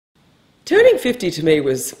Turning 50 to me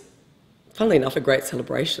was, funnily enough, a great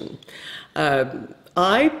celebration.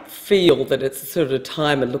 I feel that it's sort of a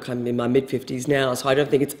time, and look, I'm in my mid-50s now, so I don't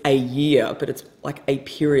think it's a year, but it's like a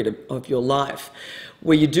period of your life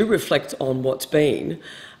where you do reflect on what's been,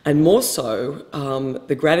 and more so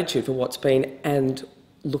the gratitude for what's been, and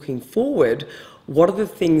looking forward, what are the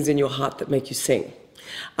things in your heart that make you sing?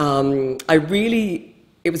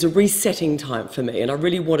 It was a resetting time for me, and I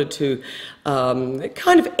really wanted to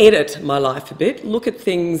kind of edit my life a bit, look at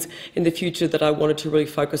things in the future that I wanted to really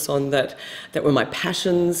focus on that were my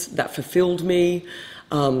passions, that fulfilled me.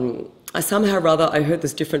 I somehow or other, I heard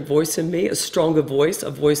this different voice in me, a stronger voice,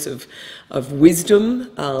 a voice of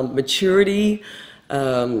wisdom, maturity,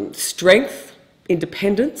 strength,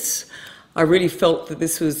 independence. I really felt that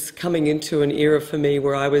this was coming into an era for me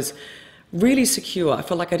where I was really secure. I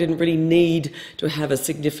felt like I didn't really need to have a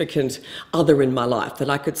significant other in my life, that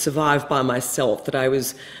I could survive by myself, that I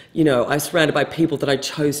was, I was surrounded by people that I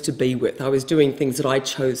chose to be with. I was doing things that I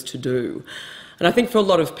chose to do. And I think for a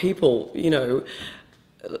lot of people,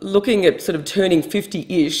 looking at sort of turning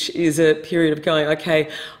 50-ish is a period of going, okay,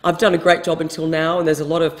 I've done a great job until now, and there's a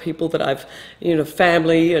lot of people that I've,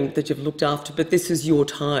 family and that you've looked after, but this is your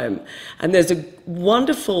time. And there's a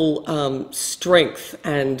wonderful strength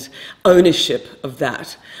and ownership of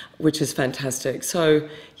that, which is fantastic. So,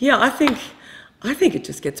 yeah, I think it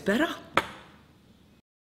just gets better.